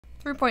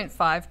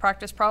3.5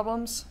 practice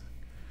problems.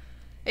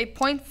 A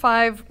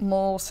 0.5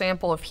 mole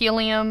sample of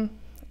helium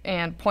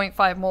and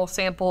 0.5 mole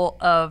sample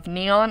of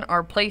neon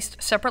are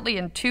placed separately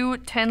in two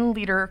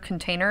 10-liter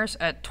containers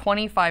at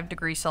 25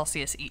 degrees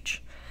Celsius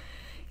each.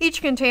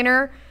 Each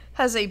container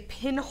has a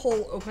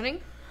pinhole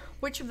opening.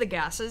 Which of the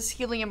gases,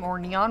 helium or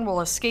neon,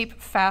 will escape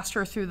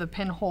faster through the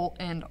pinhole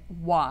and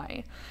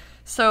why?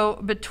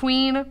 So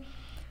between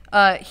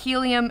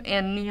helium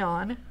and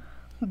neon,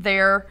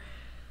 their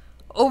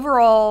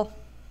overall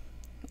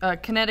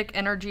kinetic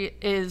energy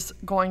is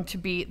going to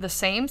be the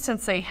same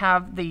since they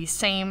have the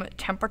same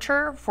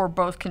temperature for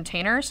both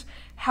containers.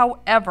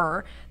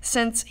 However,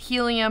 since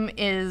helium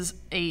is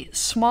a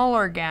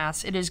smaller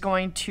gas, it is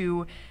going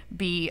to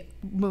be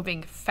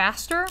moving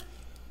faster.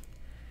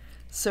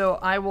 So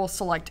I will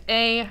select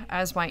A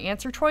as my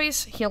answer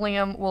choice.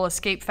 Helium will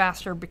escape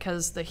faster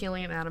because the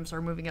helium atoms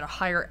are moving at a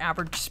higher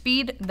average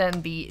speed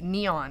than the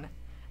neon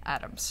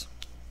atoms.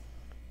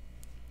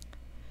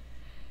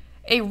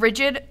 A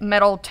rigid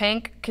metal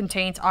tank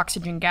contains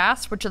oxygen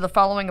gas. Which of the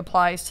following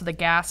applies to the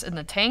gas in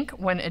the tank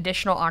when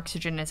additional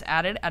oxygen is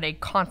added at a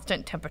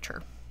constant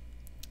temperature?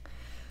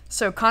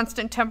 So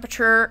constant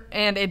temperature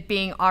and it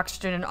being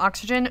oxygen and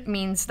oxygen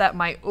means that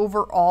my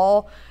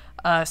overall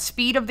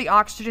speed of the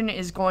oxygen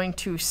is going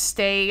to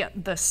stay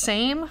the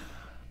same.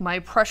 My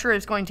pressure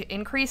is going to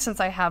increase since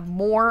I have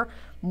more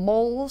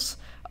moles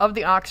of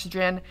the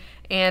oxygen,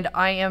 and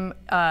I am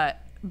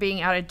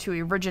being added to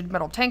a rigid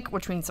metal tank,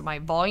 which means that my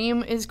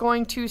volume is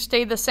going to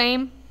stay the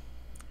same.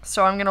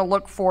 So I'm going to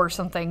look for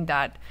something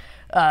that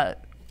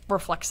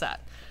reflects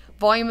that.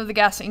 Volume of the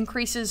gas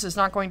increases is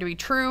not going to be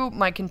true.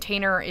 My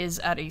container is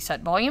at a set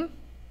volume.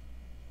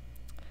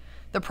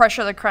 The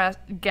pressure of the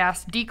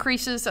gas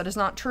decreases. That is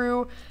not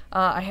true.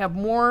 I have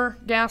more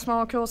gas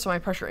molecules, so my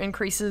pressure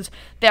increases.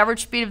 The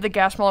average speed of the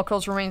gas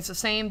molecules remains the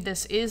same.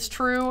 This is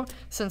true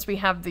since we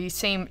have the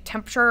same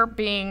temperature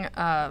being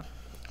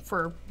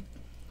for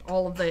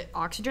all of the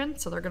oxygen,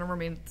 so they're going to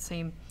remain the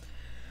same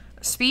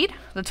speed.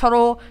 The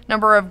total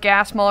number of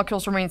gas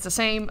molecules remains the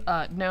same.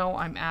 No,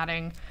 I'm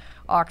adding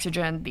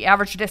oxygen. The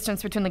average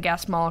distance between the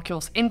gas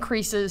molecules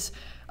increases.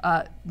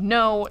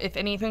 No, if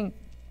anything,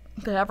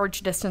 the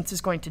average distance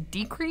is going to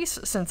decrease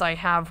since I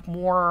have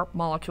more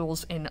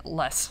molecules in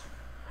less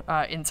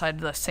inside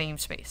the same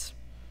space.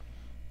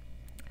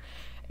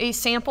 A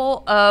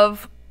sample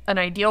of an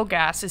ideal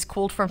gas is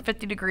cooled from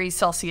 50 degrees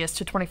Celsius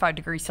to 25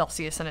 degrees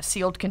Celsius in a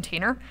sealed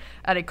container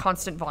at a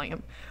constant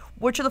volume.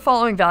 Which of the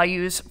following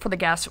values for the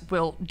gas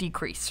will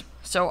decrease?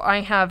 So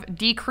I have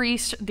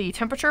decreased the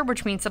temperature,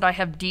 which means that I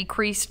have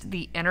decreased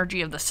the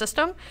energy of the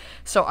system.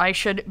 So I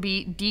should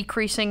be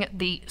decreasing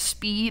the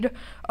speed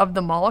of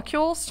the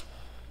molecules.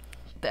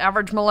 The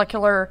average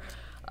molecular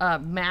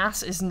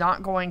mass is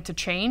not going to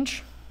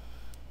change.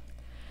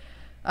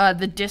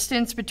 The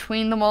distance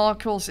between the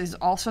molecules is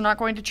also not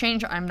going to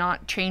change. I'm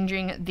not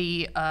changing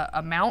the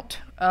amount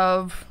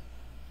of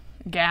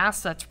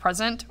gas that's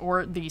present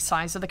or the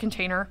size of the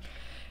container.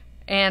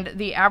 And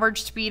the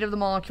average speed of the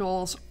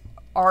molecules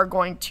are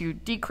going to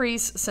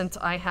decrease since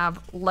I have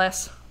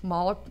less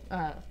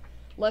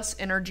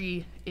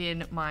energy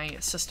in my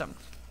system.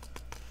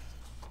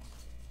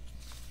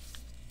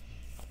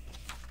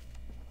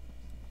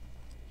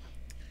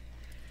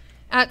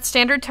 At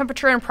standard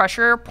temperature and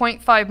pressure,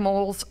 0.5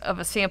 moles of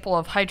a sample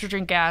of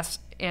hydrogen gas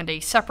and a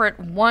separate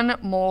 1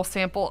 mole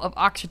sample of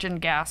oxygen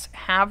gas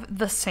have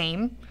the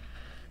same.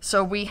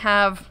 So we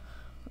have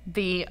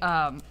the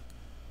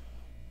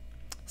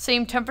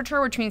same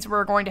temperature, which means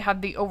we're going to have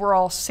the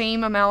overall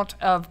same amount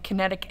of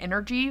kinetic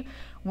energy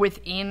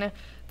within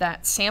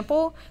that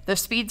sample. The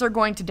speeds are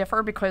going to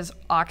differ because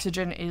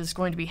oxygen is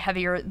going to be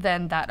heavier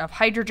than that of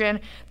hydrogen.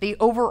 The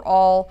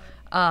overall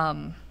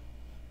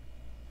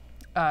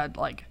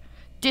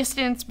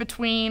distance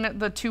between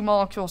the two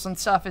molecules and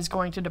stuff is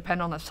going to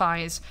depend on the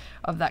size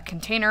of that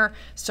container.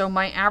 So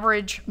my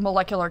average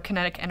molecular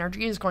kinetic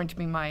energy is going to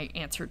be my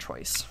answer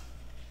choice.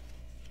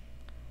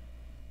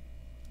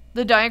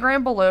 The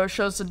diagram below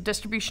shows the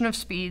distribution of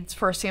speeds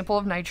for a sample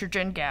of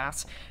nitrogen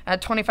gas at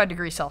 25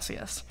 degrees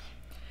Celsius.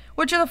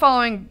 Which of the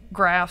following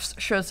graphs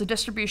shows the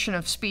distribution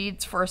of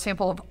speeds for a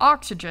sample of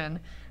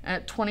oxygen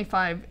at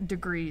 25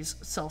 degrees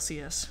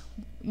Celsius,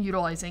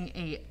 utilizing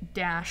a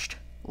dashed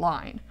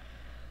line?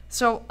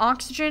 So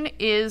oxygen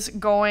is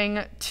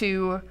going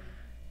to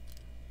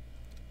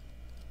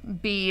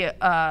be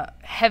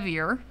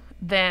heavier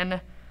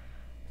than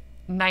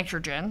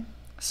nitrogen.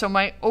 So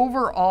my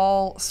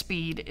overall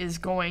speed is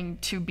going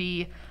to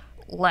be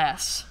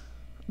less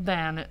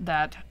than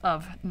that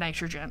of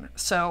nitrogen.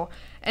 So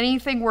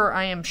anything where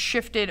I am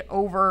shifted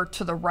over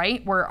to the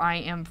right, where I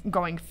am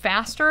going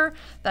faster,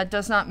 that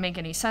does not make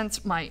any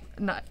sense. My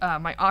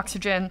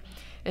oxygen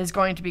is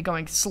going to be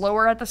going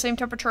slower at the same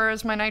temperature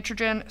as my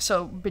nitrogen.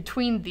 So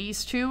between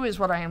these two is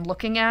what I am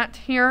looking at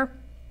here.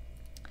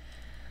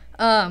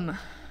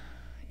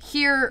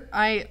 Here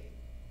I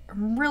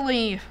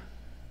really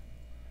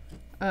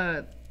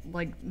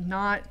like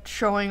not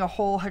showing a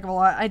whole heck of a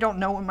lot. I don't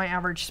know what my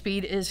average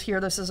speed is here.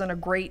 This isn't a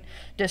great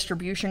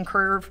distribution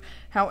curve.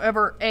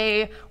 However,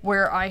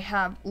 where I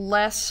have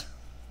less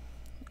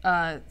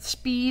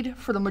speed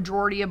for the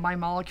majority of my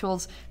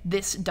molecules,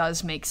 this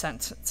does make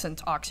sense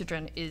since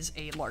oxygen is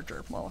a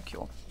larger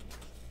molecule.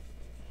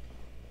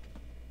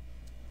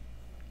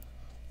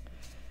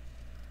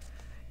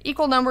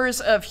 Equal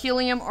numbers of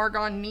helium,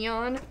 argon,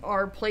 neon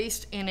are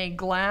placed in a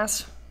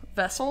glass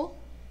vessel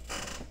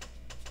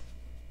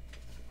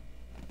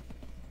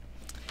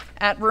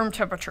at room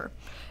temperature.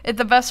 If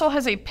the vessel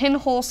has a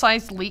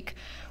pinhole-sized leak,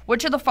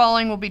 which of the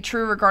following will be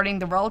true regarding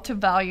the relative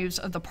values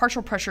of the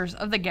partial pressures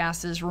of the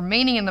gases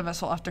remaining in the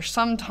vessel after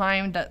some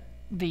time that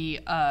the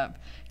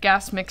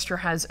gas mixture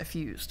has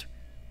effused?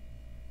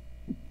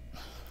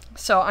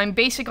 So I'm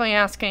basically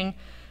asking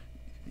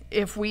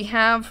if we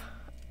have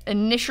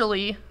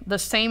initially the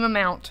same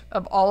amount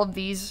of all of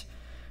these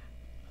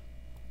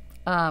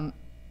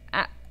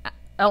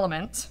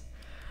elements,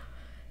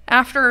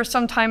 after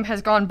some time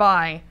has gone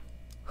by,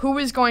 who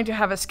is going to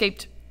have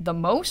escaped the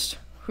most,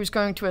 who's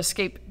going to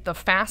escape the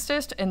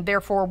fastest, and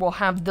therefore will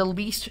have the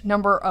least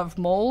number of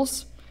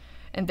moles,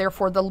 and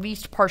therefore the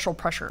least partial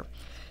pressure.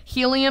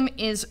 Helium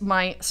is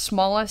my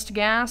smallest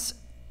gas,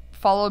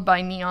 followed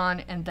by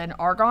neon and then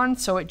argon,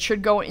 so it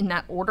should go in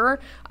that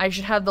order. I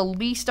should have the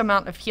least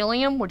amount of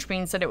helium, which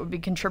means that it would be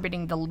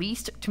contributing the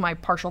least to my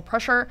partial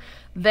pressure,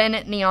 then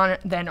neon,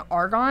 then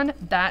argon.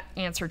 That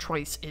answer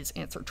choice is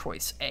answer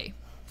choice A.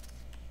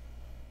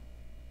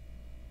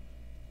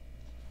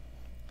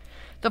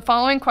 The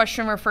following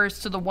question refers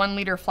to the 1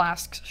 liter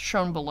flasks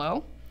shown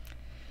below.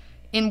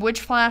 In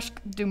which flask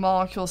do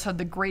molecules have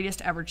the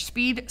greatest average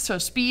speed? So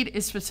speed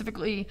is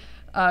specifically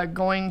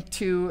going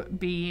to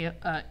be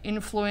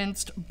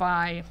influenced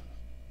by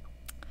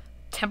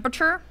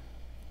temperature.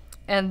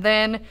 And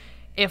then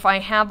if I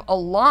have a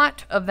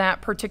lot of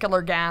that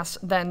particular gas,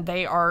 then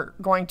they are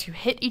going to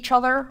hit each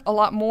other a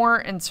lot more,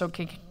 and so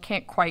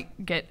can't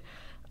quite get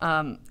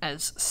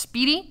as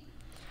speedy.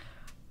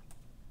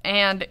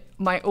 And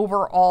my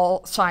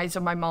overall size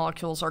of my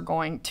molecules are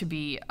going to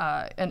be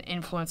an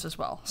influence as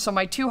well. So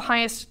my two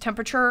highest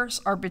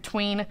temperatures are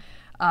between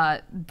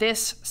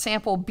this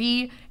sample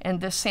B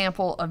and this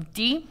sample of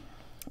D.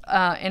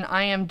 And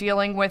I am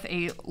dealing with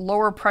a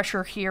lower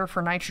pressure here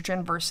for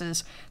nitrogen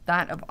versus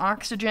that of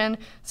oxygen.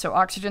 So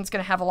oxygen is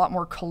going to have a lot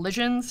more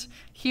collisions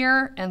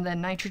here, and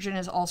then nitrogen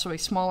is also a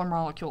smaller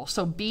molecule.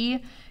 So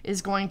B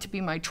is going to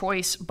be my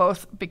choice,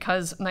 both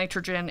because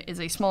nitrogen is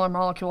a smaller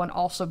molecule and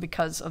also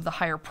because of the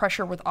higher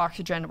pressure with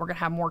oxygen. We're going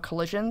to have more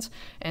collisions,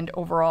 and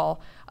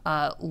overall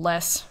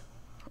less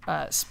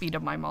speed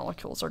of my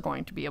molecules are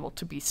going to be able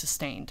to be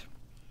sustained.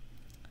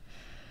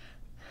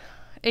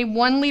 A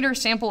 1 liter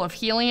sample of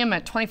helium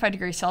at 25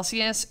 degrees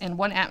Celsius and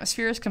 1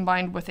 atmosphere is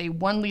combined with a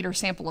 1 liter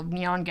sample of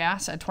neon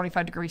gas at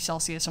 25 degrees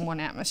Celsius and 1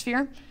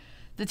 atmosphere.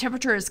 The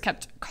temperature is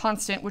kept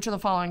constant. Which of the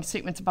following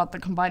statements about the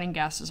combining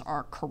gases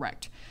are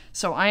correct?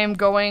 So I am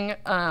going,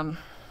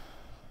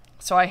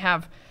 so I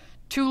have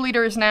 2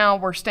 liters now.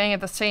 We're staying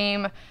at the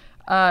same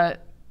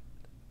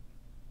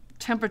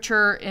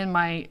temperature in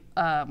my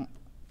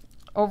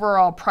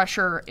overall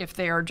pressure. If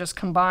they are just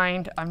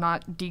combined, I'm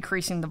not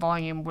decreasing the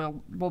volume,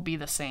 will be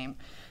the same.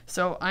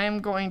 So I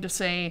am going to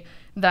say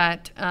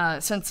that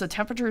since the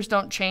temperatures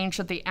don't change,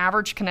 that the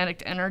average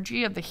kinetic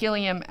energy of the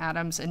helium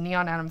atoms and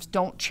neon atoms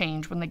don't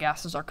change when the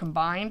gases are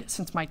combined,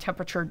 since my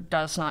temperature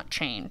does not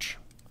change.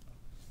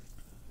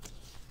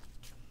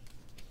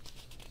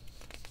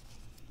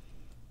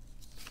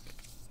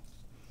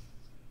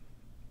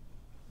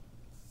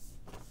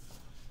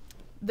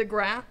 The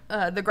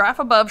graph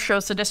above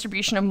shows the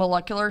distribution of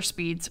molecular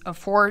speeds of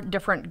 4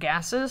 different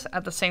gases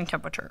at the same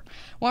temperature.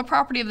 What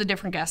property of the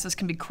different gases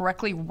can be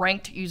correctly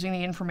ranked using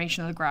the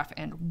information of the graph,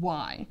 and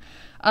why?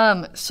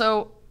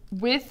 So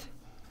with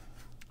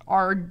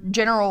our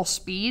general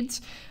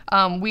speeds,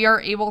 we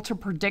are able to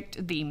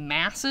predict the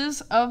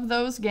masses of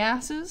those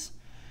gases.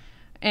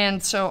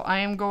 And so I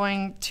am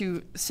going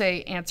to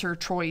say answer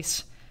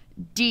choice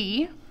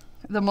D,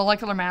 the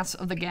molecular mass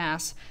of the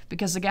gas,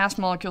 because the gas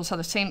molecules have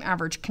the same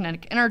average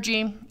kinetic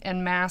energy,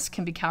 and mass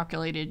can be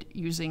calculated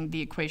using the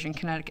equation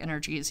kinetic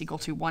energy is equal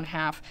to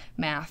 1/2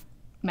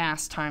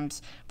 mass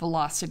times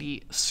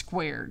velocity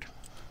squared.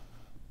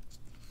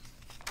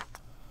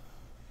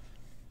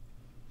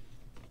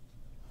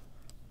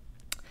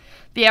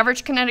 The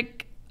average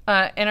kinetic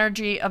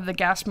energy of the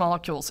gas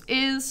molecules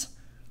is,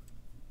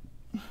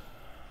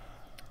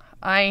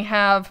 I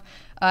have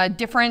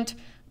different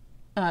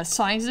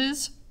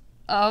sizes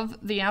of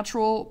the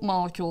actual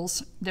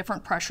molecules,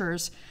 different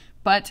pressures,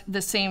 but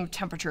the same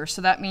temperature.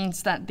 So that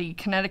means that the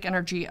kinetic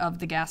energy of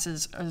the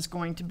gases is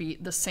going to be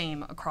the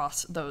same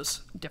across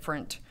those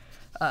different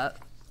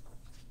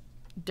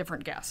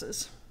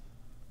gases.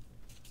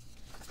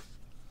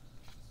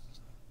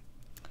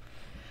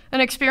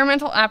 An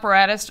experimental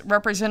apparatus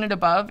represented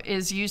above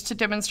is used to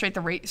demonstrate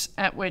the rates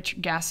at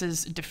which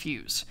gases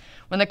diffuse.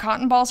 When the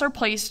cotton balls are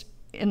placed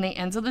in the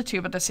ends of the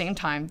tube at the same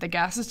time, the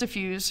gases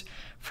diffuse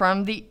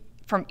from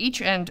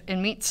each end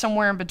and meet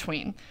somewhere in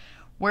between.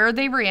 where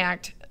they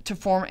react to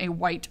form a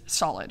white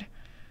solid.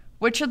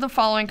 Which of the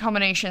following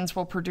combinations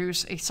will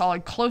produce a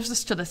solid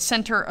closest to the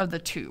center of the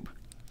tube?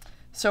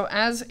 So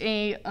as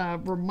a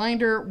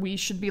reminder, we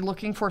should be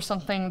looking for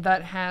something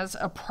that has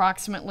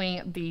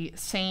approximately the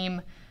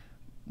same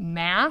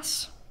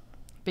mass,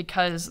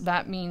 because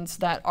that means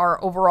that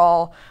our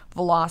overall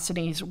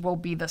velocities will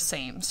be the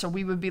same. So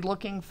we would be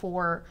looking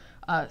for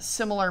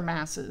similar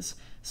masses.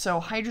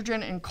 So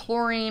hydrogen and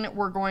chlorine,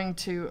 we're going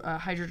to,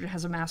 hydrogen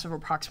has a mass of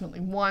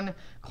approximately 1,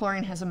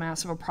 chlorine has a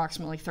mass of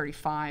approximately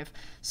 35.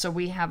 So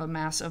we have a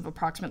mass of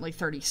approximately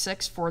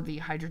 36 for the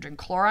hydrogen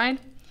chloride.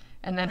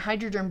 And then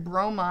hydrogen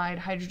bromide,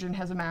 hydrogen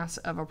has a mass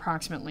of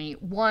approximately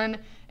 1,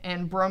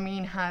 and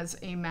bromine has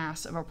a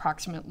mass of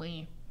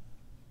approximately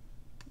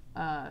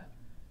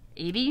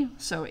 80,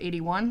 so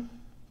 81.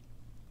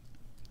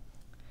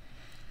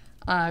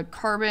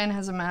 Carbon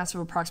has a mass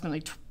of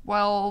approximately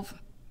 12.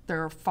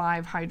 There are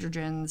 5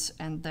 hydrogens,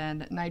 and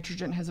then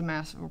nitrogen has a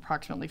mass of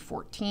approximately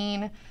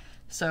 14.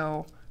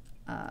 So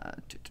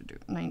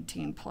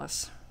 19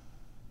 plus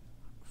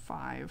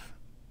 5,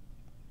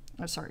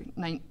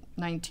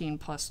 19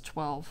 plus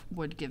 12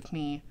 would give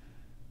me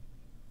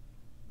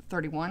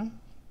 31.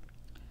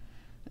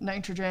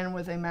 Nitrogen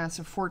with a mass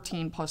of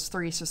 14 plus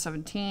 3, so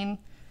 17.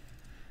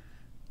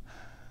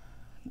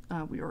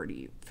 We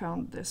already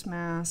found this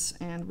mass,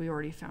 and we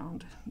already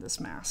found this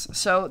mass.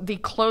 So the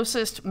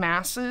closest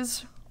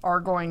masses are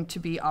going to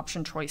be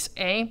option choice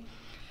A,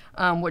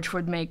 which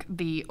would make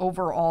the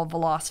overall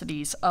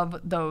velocities of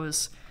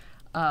those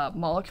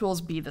molecules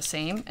be the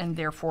same, and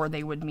therefore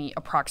they would meet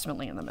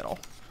approximately in the middle.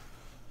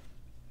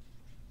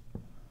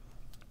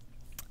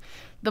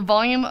 The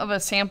volume of a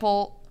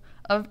sample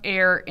of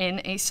air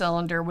in a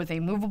cylinder with a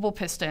movable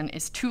piston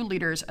is 2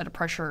 liters at a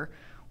pressure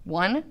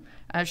 1,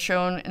 as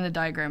shown in the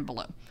diagram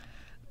below.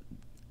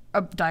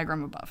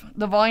 Diagram above.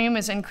 The volume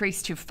is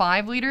increased to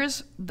 5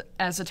 liters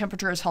as the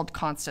temperature is held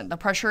constant. The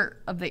pressure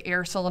of the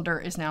air cylinder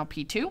is now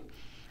P2.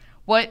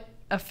 What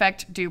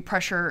effect do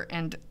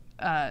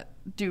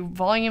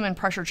volume and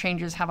pressure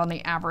changes have on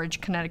the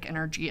average kinetic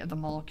energy of the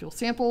molecule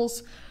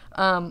samples?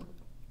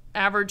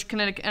 Average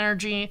kinetic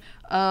energy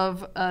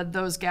of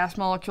those gas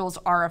molecules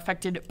are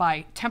affected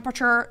by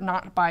temperature,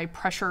 not by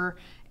pressure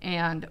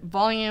and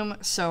volume.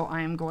 So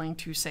I am going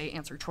to say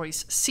answer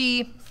choice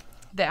C.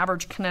 The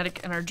average kinetic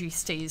energy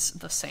stays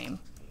the same.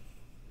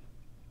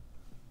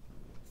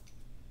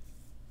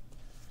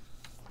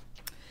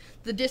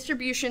 The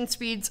distribution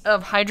speeds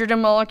of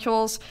hydrogen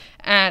molecules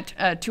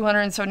at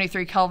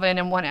 273 Kelvin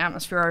and 1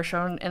 atmosphere are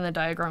shown in the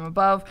diagram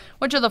above.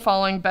 Which of the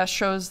following best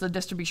shows the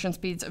distribution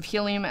speeds of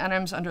helium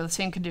atoms under the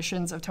same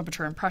conditions of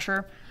temperature and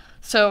pressure?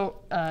 So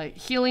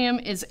helium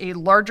is a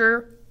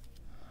larger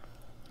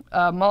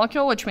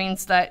molecule, which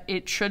means that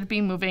it should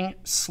be moving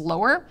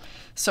slower.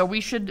 So we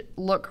should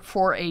look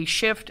for a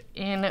shift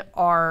in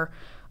our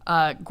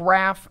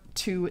graph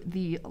to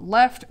the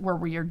left where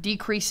we are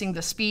decreasing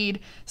the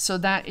speed. So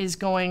that is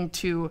going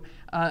to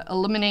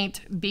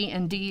eliminate B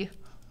and D.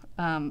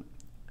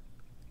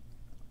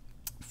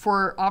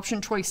 For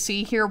option choice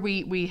C here,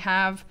 we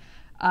have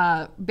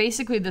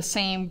basically the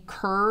same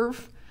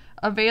curve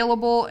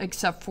available,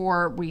 except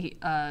for we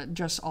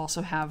just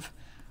also have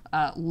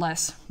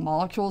less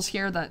molecules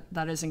here.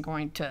 That isn't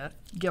going to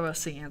give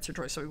us the answer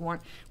choice. So we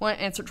want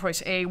answer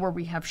choice A, where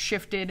we have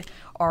shifted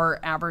our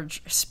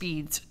average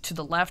speeds to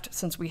the left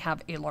since we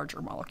have a larger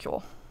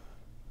molecule.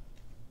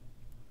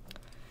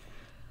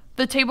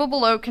 The table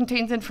below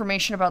contains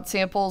information about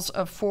samples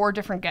of 4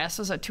 different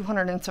gases at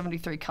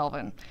 273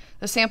 Kelvin.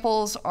 The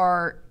samples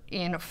are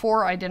in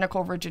 4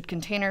 identical rigid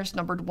containers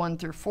numbered 1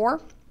 through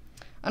 4.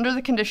 Under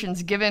the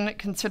conditions given,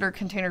 consider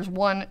containers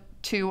 1,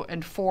 2,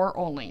 and 4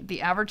 only.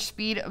 The average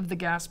speed of the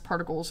gas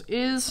particles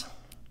is,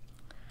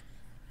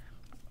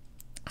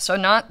 so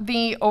not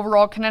the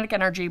overall kinetic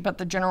energy, but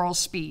the general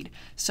speed.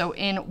 So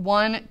in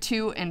 1,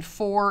 2, and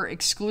 4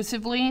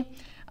 exclusively,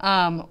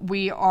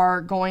 we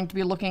are going to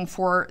be looking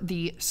for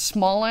the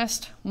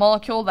smallest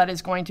molecule. That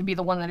is going to be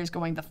the one that is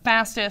going the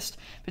fastest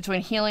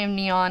between helium,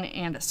 neon,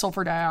 and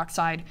sulfur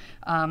dioxide.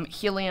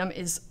 Helium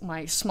is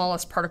my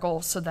smallest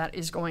particle, so that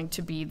is going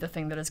to be the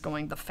thing that is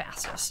going the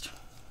fastest.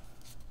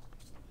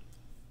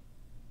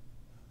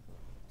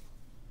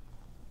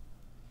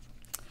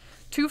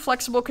 Two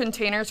flexible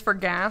containers for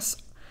gas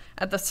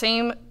at the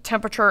same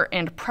temperature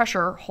and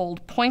pressure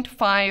hold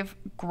 0.5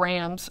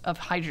 grams of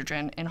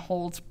hydrogen and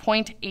holds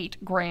 0.8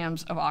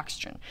 grams of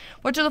oxygen.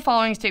 Which of the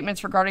following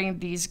statements regarding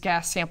these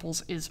gas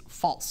samples is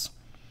false?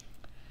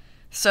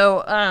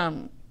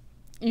 So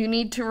you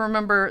need to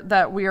remember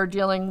that we are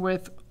dealing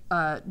with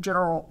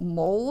general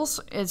moles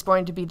is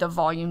going to be the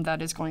volume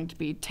that is going to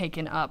be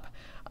taken up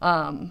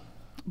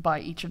by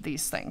each of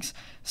these things.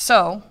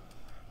 So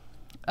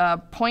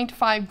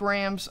 0.5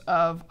 grams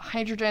of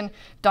hydrogen.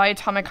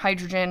 Diatomic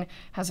hydrogen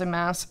has a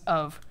mass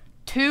of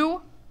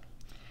 2,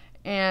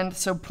 and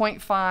so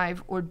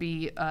 0.5 would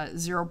be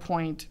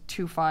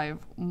 0.25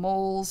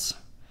 moles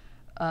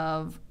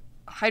of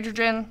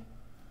hydrogen.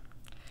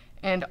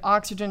 And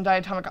oxygen,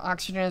 diatomic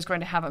oxygen, is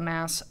going to have a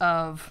mass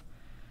of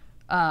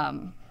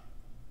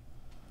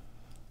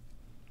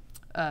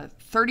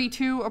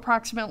 32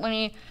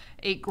 approximately.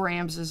 8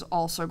 grams is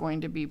also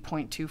going to be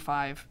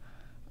 0.25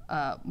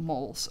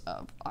 moles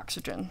of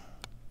oxygen.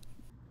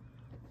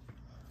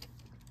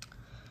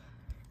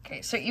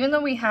 Okay, so even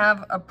though we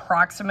have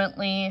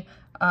approximately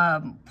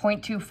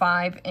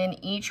 0.25 in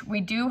each,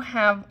 we do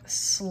have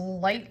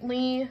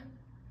slightly,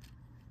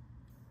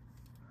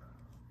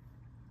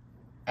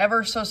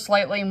 ever so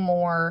slightly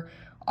more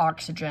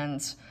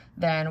oxygens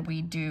than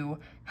we do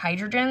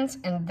hydrogens,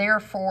 and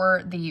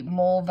therefore the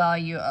mole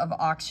value of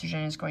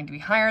oxygen is going to be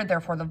higher,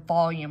 therefore the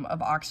volume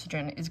of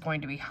oxygen is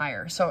going to be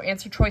higher. So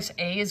answer choice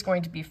A is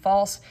going to be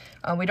false.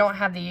 We don't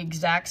have the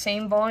exact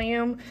same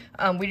volume.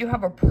 We do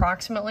have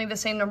approximately the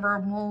same number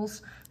of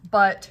moles,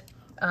 but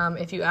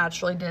if you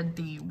actually did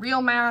the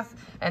real math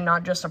and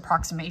not just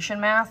approximation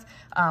math,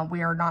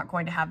 we are not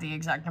going to have the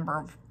exact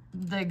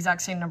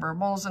same number of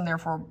moles, and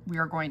therefore we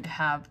are going to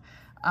have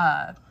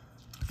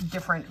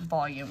different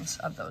volumes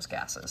of those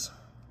gases.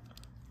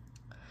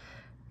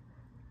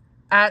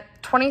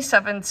 At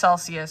 27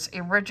 Celsius,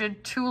 a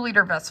rigid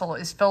 2-liter vessel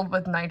is filled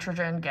with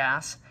nitrogen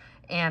gas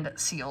and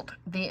sealed.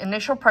 The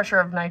initial pressure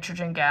of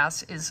nitrogen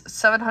gas is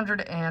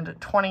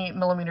 720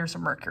 millimeters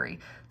of mercury.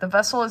 The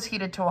vessel is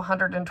heated to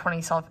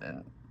 120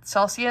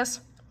 Celsius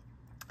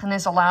and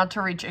is allowed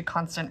to reach a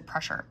constant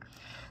pressure.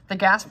 The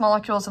gas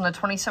molecules in the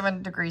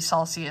 27 degrees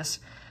Celsius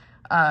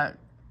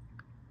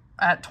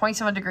at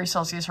 27 degrees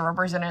Celsius are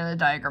represented in the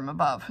diagram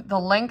above. The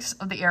lengths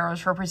of the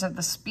arrows represent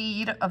the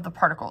speed of the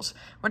particles.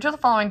 Which of the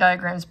following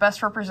diagrams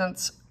best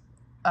represents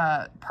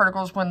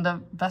particles when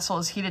the vessel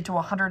is heated to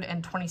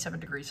 127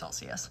 degrees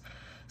Celsius?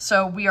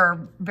 So we are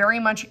very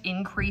much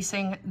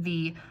increasing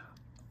the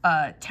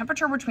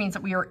temperature, which means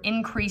that we are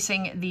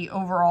increasing the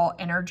overall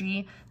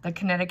energy, the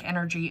kinetic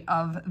energy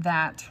of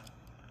that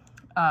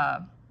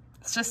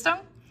system.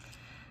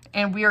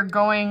 And we are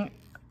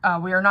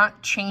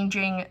not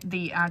changing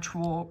the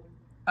actual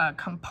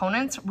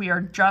components. We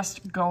are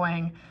just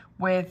going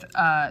with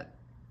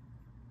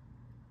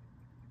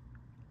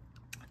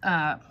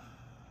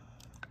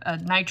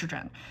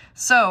nitrogen.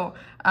 So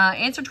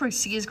answer choice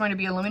C is going to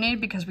be eliminated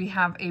because we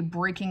have a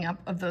breaking up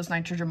of those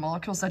nitrogen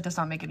molecules. That does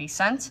not make any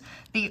sense.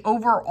 The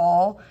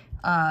overall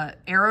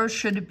arrows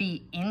should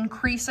be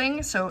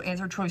increasing, so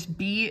answer choice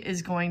B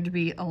is going to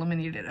be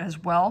eliminated as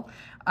well.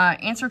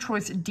 Answer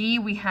choice D,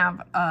 we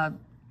have a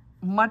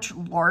much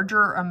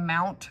larger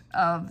amount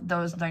of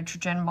those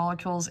nitrogen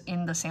molecules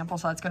in the sample,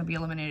 so that's going to be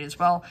eliminated as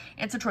well.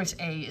 Answer choice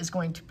A is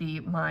going to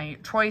be my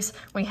choice.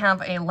 We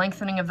have a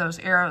lengthening of those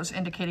arrows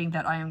indicating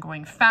that I am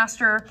going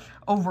faster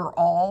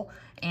overall,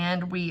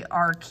 and we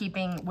are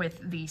keeping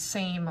with the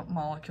same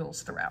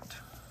molecules throughout.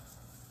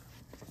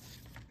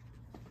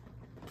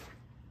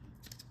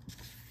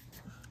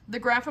 The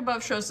graph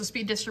above shows the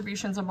speed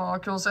distributions of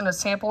molecules in a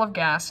sample of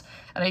gas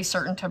at a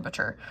certain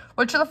temperature.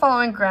 Which of the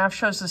following graph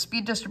shows the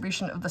speed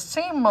distribution of the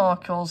same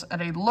molecules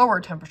at a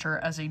lower temperature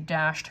as a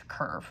dashed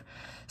curve?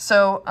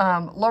 So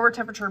lower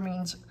temperature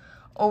means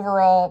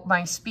overall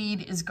my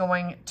speed is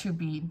going to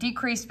be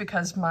decreased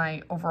because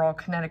my overall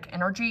kinetic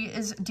energy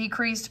is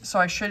decreased. So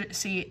I should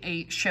see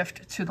a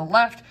shift to the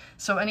left.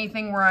 So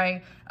anything where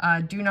I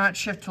do not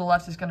shift to the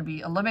left is going to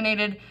be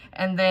eliminated.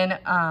 And then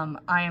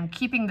I am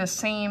keeping the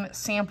same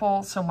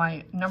sample, so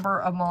my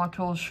number of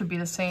molecules should be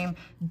the same.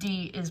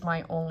 D is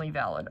my only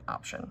valid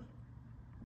option.